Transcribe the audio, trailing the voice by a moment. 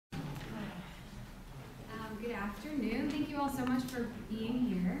afternoon. Thank you all so much for being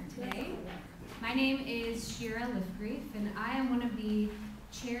here today. My name is Shira Liff-Grieff, and I am one of the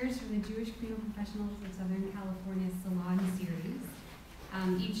chairs for the Jewish Communal Professionals of Southern California Salon Series.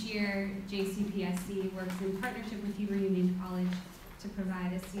 Each year, JCPSC works in partnership with Hebrew Union College to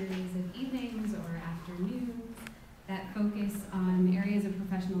provide a series of evenings or afternoons that focus on areas of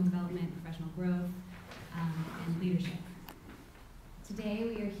professional development, professional growth, and leadership. Today,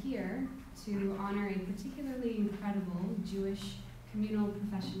 we are here to honor a particularly incredible Jewish communal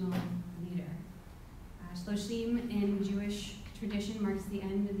professional leader. Shloshim in Jewish tradition marks the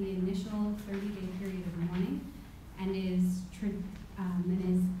end of the initial 30-day period of mourning and is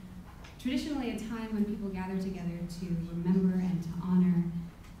traditionally a time when people gather together to remember and to honor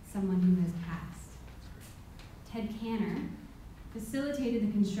someone who has passed. Ted Canner facilitated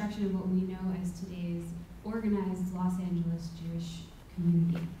the construction of what we know as today's organized Los Angeles Jewish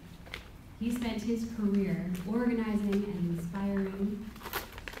community. He spent his career organizing and inspiring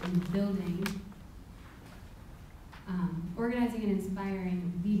and building,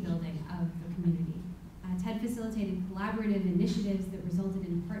 the building of the community. Ted facilitated collaborative initiatives that resulted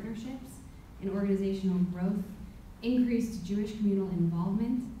in partnerships, in organizational growth, increased Jewish communal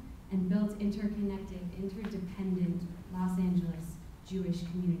involvement, and built interconnected, interdependent Los Angeles Jewish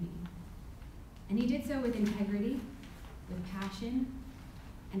community. And he did so with integrity, with passion,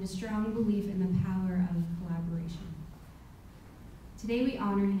 and a strong belief in the power of collaboration. Today we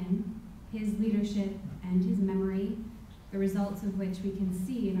honor him, his leadership, and his memory, the results of which we can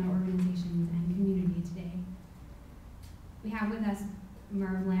see in our organizations and community today. We have with us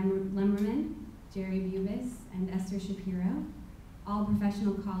Merv Lemmerman, Jerry Bubis, and Esther Shapiro, all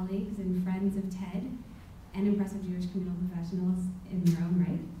professional colleagues and friends of Ted, and impressive Jewish communal professionals in their own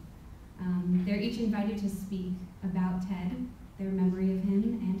right. They're each invited to speak about Ted, their memory of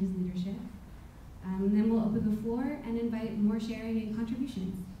him and his leadership. And then we'll open the floor and invite more sharing and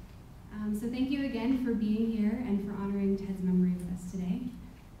contributions. So thank you again for being here and for honoring Ted's memory with us today.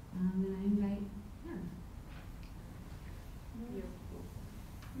 And I invite Merv.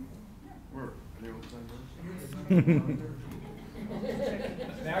 Merv, anyone sign Merv?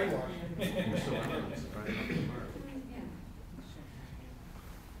 Now you are.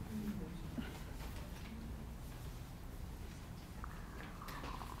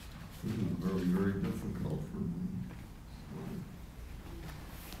 This is very, very difficult for me.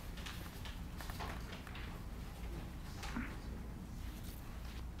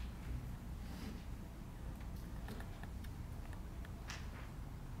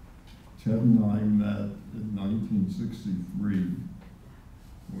 Ted and I met in 1963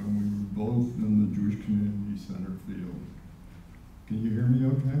 when we were both in the Jewish Community Center field. Can you hear me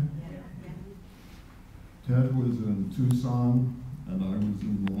okay? Yeah. Ted was in Tucson and I was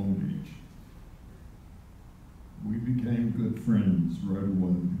in Long Beach. We became good friends right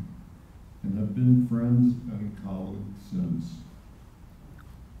away and have been friends and colleagues since.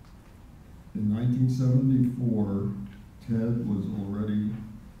 In 1974, Ted was already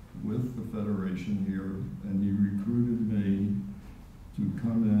with the Federation here, and he recruited me to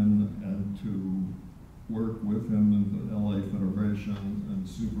come in and to work with him in the LA Federation and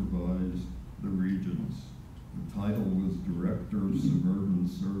supervise the regions. The title was Director of Suburban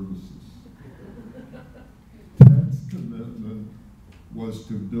Services. Ted's commitment was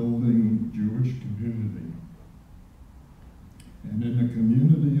to building Jewish community. And in a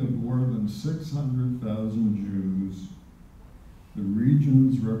community of more than 600,000 Jews, the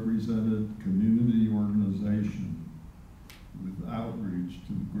regions represented community organization with outreach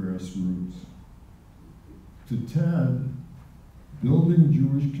to the grassroots. To Ted, building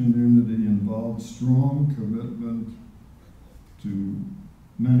Jewish community involved strong commitment to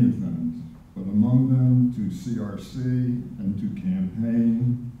many things, but among them to CRC and to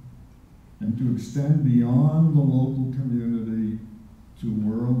campaign, and to extend beyond the local community to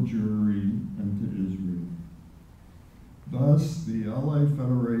world Jewry and to Israel. Thus, the LA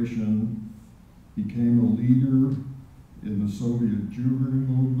Federation became a leader in the Soviet Jewry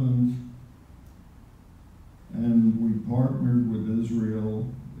movement, and we partnered with Israel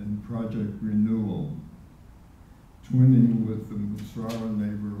in Project Renewal, twinning with the Musara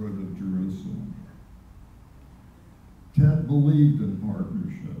neighborhood of Jerusalem. Ted believed in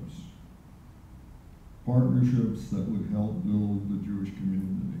partnerships that would help build the Jewish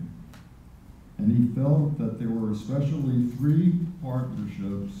community. And he felt that there were especially three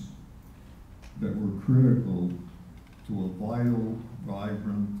partnerships that were critical to a vital,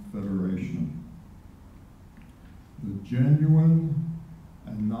 vibrant federation. The genuine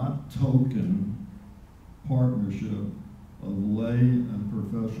and not token partnership of lay and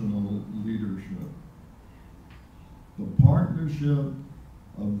professional leadership. partnership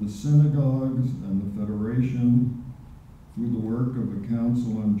of the synagogues and the Federation through the work of the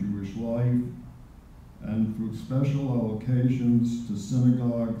Council on Jewish Life and through special allocations to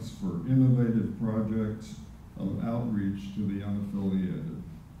synagogues for innovative projects of outreach to the unaffiliated.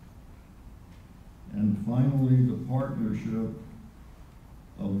 And finally, the partnership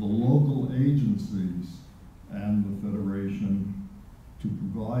of the local agencies and the Federation to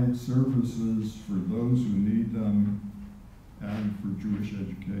provide services for those who need them and for Jewish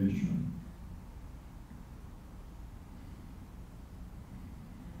education.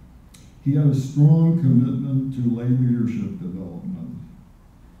 He had a strong commitment to lay leadership development,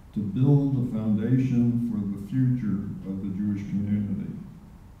 to build the foundation for the future of the Jewish community.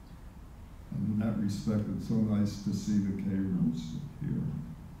 And in that respect, it's so nice to see the Caverns here.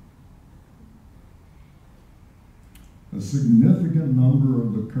 A significant number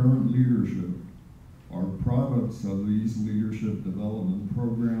of the current leadership are products of these leadership development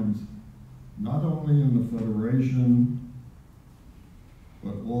programs, not only in the Federation,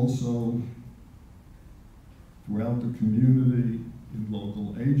 but also throughout the community, in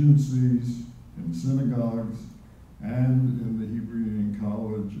local agencies, in synagogues, and in the Hebrew Union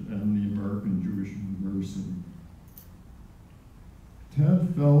College and the American Jewish University.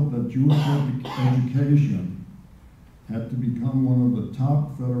 Ted felt that Jewish education had to become one of the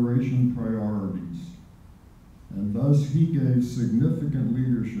top Federation priorities, and thus he gave significant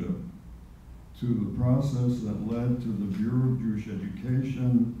leadership to the process that led to the Bureau of Jewish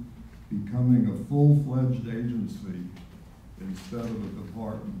Education becoming a full-fledged agency instead of a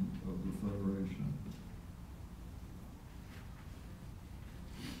department of the Federation.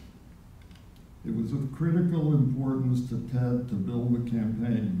 It was of critical importance to Ted to build a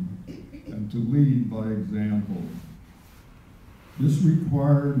campaign and to lead by example. This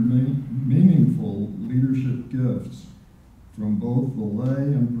required meaningful leadership gifts from both the lay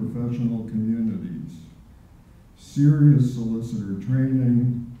and professional communities, serious solicitor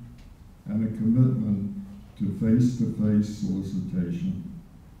training, and a commitment to face-to-face solicitation.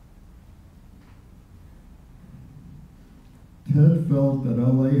 Ted felt that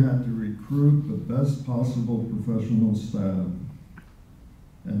LA had to recruit the best possible professional staff,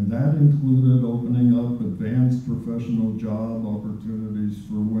 and that included opening up advanced professional job opportunities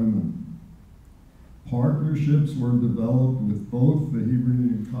for women. Partnerships were developed with both the Hebrew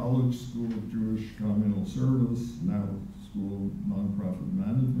Union College School of Jewish Communal Service, now School of Nonprofit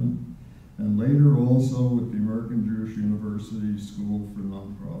Management, and later also with the American Jewish University School for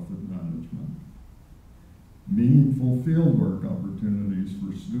Nonprofit Management. Meaningful fieldwork opportunities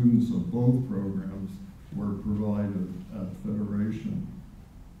for students of both programs were provided at Federation.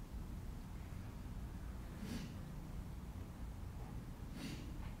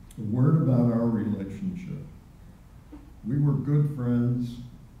 A word about our relationship. We were good friends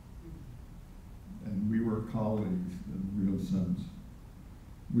and we were colleagues in a real sense.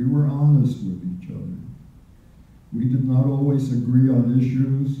 We were honest with each other. We did not always agree on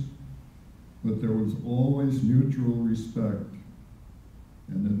issues, but there was always mutual respect,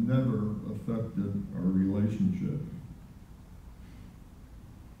 and it never affected our relationship.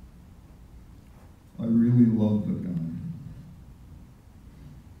 I really loved the guy.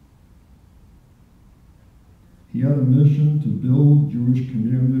 He had a mission to build Jewish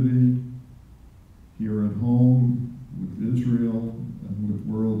community here at home, with Israel, and with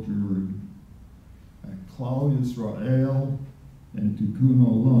world Jewry. At Klal Yisrael and Tikkun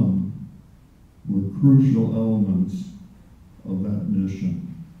Olam were crucial elements of that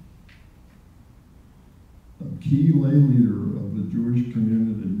mission. A key lay leader of the Jewish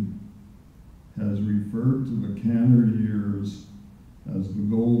community has referred to the Cantor years as the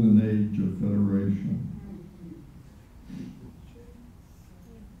golden age of Federation.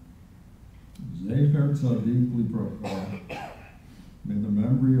 Zecher Tzadik Libracha. May the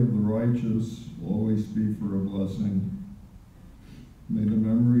memory of the righteous always be for a blessing. May the